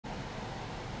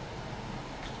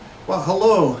Well,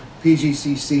 hello,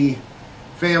 PGCC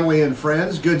family and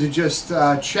friends. Good to just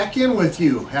check in with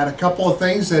you. Had a couple of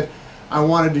things that I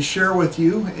wanted to share with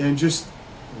you, and just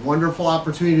wonderful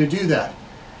opportunity to do that.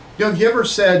 You know, have you ever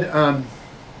said,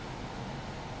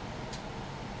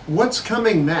 what's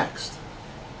coming next?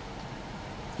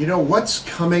 You know, what's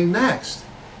coming next?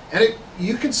 And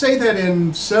you could say that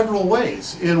in several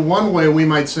ways. In one way, we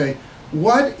might say,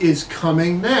 what is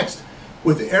coming next?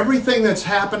 With everything that's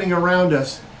happening around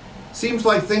us, seems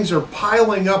like things are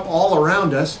piling up all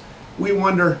around us. We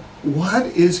wonder, what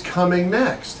is coming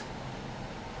next?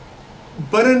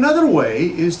 But another way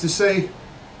is to say,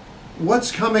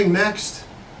 what's coming next?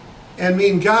 And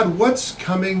mean, God, what's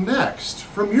coming next?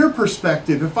 From your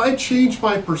perspective, if I change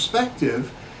my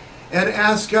perspective and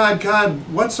ask God,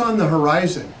 what's on the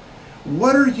horizon?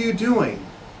 What are you doing?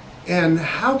 And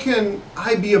how can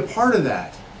I be a part of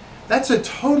that? That's a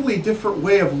totally different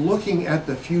way of looking at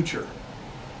the future.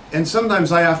 And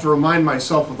sometimes I have to remind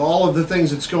myself with all of the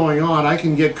things that's going on, I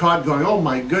can get caught going, oh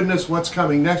my goodness, what's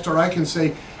coming next? Or I can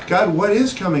say, God, what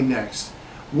is coming next?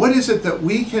 What is it that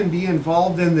we can be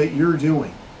involved in that you're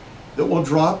doing that will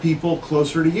draw people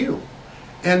closer to you?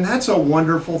 And that's a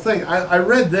wonderful thing. I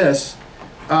read this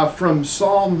from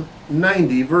Psalm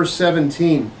 90, verse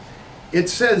 17. It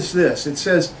says this, it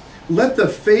says, let the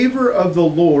favor of the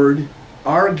Lord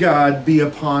our God be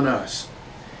upon us,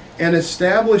 and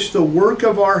establish the work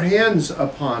of our hands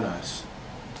upon us.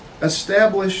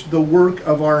 Establish the work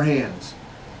of our hands.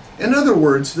 In other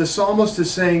words, the psalmist is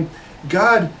saying,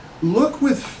 God, look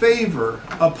with favor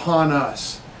upon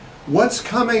us. What's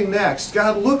coming next?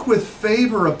 God, look with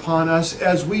favor upon us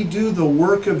as we do the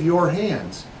work of your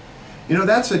hands. You know,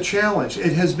 that's a challenge.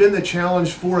 It has been the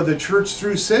challenge for the church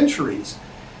through centuries,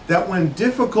 that when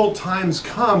difficult times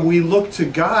come, we look to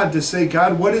God to say,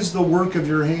 God, what is the work of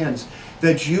your hands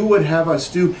that you would have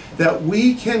us do, that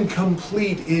we can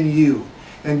complete in you?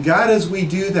 And God, as we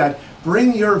do that,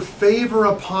 bring your favor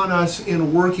upon us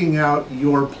in working out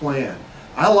your plan.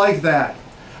 I like that.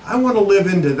 I want to live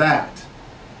into that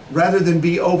rather than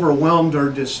be overwhelmed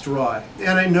or distraught.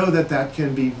 And I know that that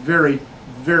can be very,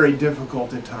 very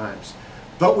difficult at times.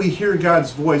 But we hear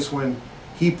God's voice when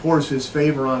he pours his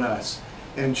favor on us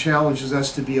and challenges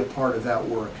us to be a part of that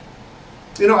work.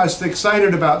 You know, I was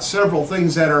excited about several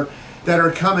things that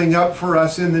are coming up for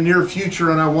us in the near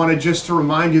future, and I wanted just to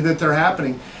remind you that they're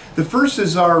happening. The first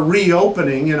is our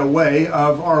reopening, in a way,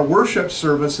 of our worship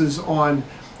services on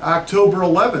October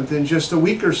 11th, in just a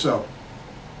week or so.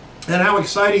 And how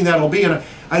exciting that'll be. And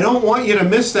I don't want you to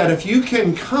miss that. If you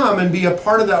can come and be a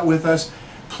part of that with us,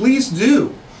 please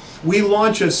do. We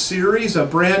launch a series, a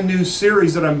brand new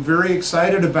series that I'm very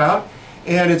excited about,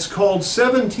 and it's called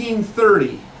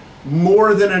 1730.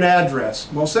 More than an address.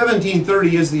 Well,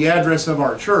 1730 is the address of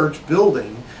our church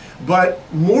building, but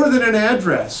more than an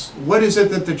address. What is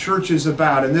it that the church is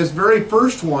about? And this very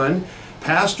first one,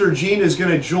 Pastor Gene is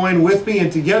going to join with me,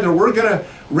 and together we're going to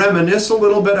reminisce a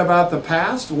little bit about the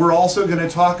past. We're also going to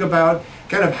talk about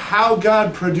kind of how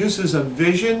God produces a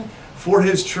vision for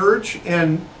his church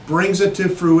and brings it to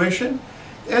fruition.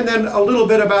 And then a little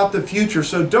bit about the future.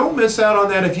 So don't miss out on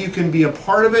that. If you can be a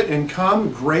part of it and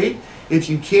come, great. If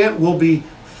you can't, we'll be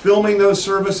filming those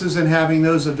services and having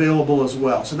those available as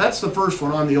well. So that's the first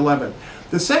one on the 11th.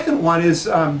 The second one is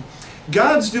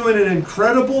God's doing an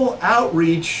incredible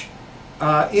outreach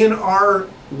in our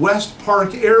West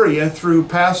Park area through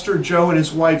Pastor Joe and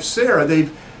his wife Sarah.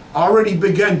 They've already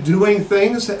begun doing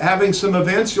things, having some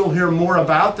events. You'll hear more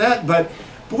about that. But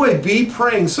boy, be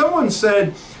praying. Someone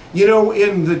said, you know,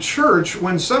 in the church,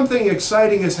 when something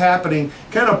exciting is happening,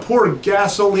 kind of pour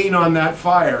gasoline on that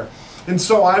fire. And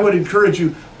so I would encourage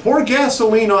you, pour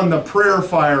gasoline on the prayer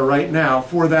fire right now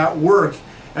for that work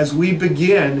as we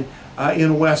begin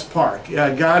in West Park.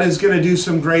 God is going to do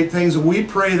some great things. We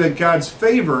pray that God's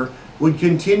favor would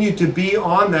continue to be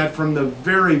on that from the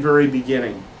very, very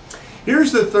beginning.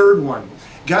 Here's the third one.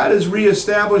 God is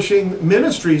reestablishing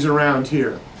ministries around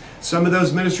here. Some of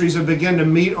those ministries have begun to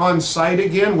meet on site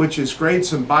again, which is great.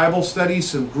 Some Bible studies,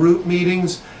 some group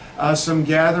meetings, some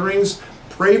gatherings.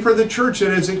 Pray for the church that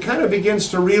as it kind of begins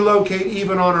to relocate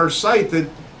even on our site, that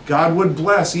God would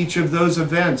bless each of those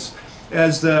events.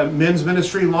 As the men's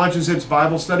ministry launches its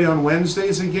Bible study on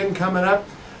Wednesdays again coming up,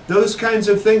 those kinds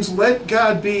of things, let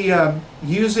God be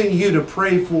using you to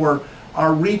pray for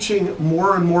our reaching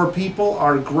more and more people,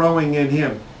 our growing in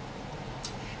him.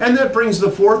 And that brings the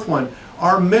fourth one.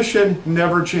 Our mission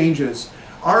never changes.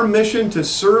 Our mission to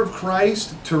serve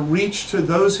Christ, to reach to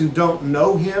those who don't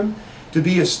know him, to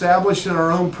be established in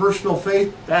our own personal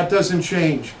faith, that doesn't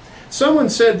change. Someone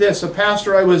said this, a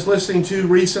pastor I was listening to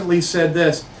recently said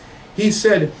this. He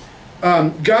said,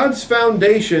 God's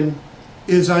foundation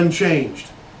is unchanged.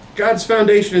 God's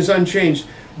foundation is unchanged.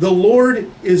 The Lord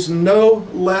is no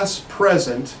less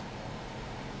present,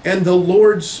 and the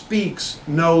Lord speaks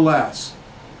no less.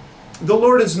 The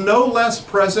Lord is no less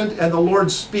present, and the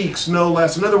Lord speaks no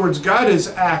less. In other words, God is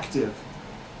active.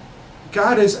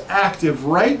 God is active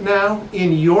right now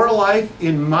in your life,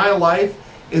 in my life,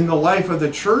 in the life of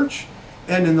the church,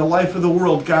 and in the life of the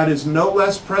world. God is no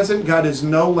less present. God is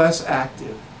no less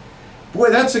active. Boy,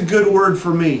 that's a good word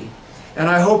for me. And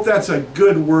I hope that's a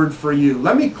good word for you.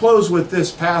 Let me close with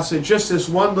this passage, just this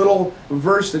one little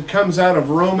verse that comes out of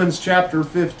Romans chapter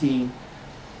 15.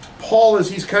 Paul,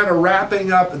 as he's kind of wrapping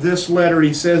up this letter,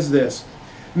 he says this: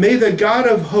 "May the God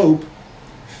of hope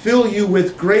fill you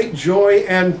with great joy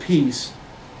and peace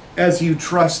as you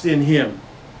trust in him,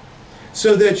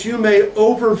 so that you may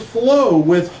overflow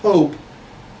with hope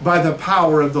by the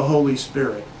power of the Holy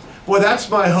Spirit." Boy, that's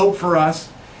my hope for us,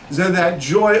 is that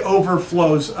joy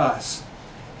overflows us.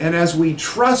 And as we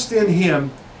trust in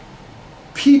him,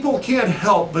 people can't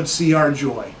help but see our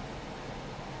joy.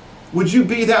 Would you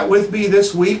be that with me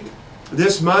this week,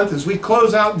 this month, as we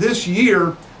close out this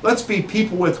year? Let's be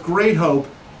people with great hope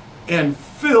and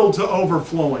filled to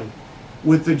overflowing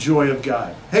with the joy of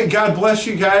God. Hey, God bless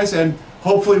you guys, and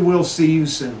hopefully we'll see you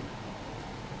soon.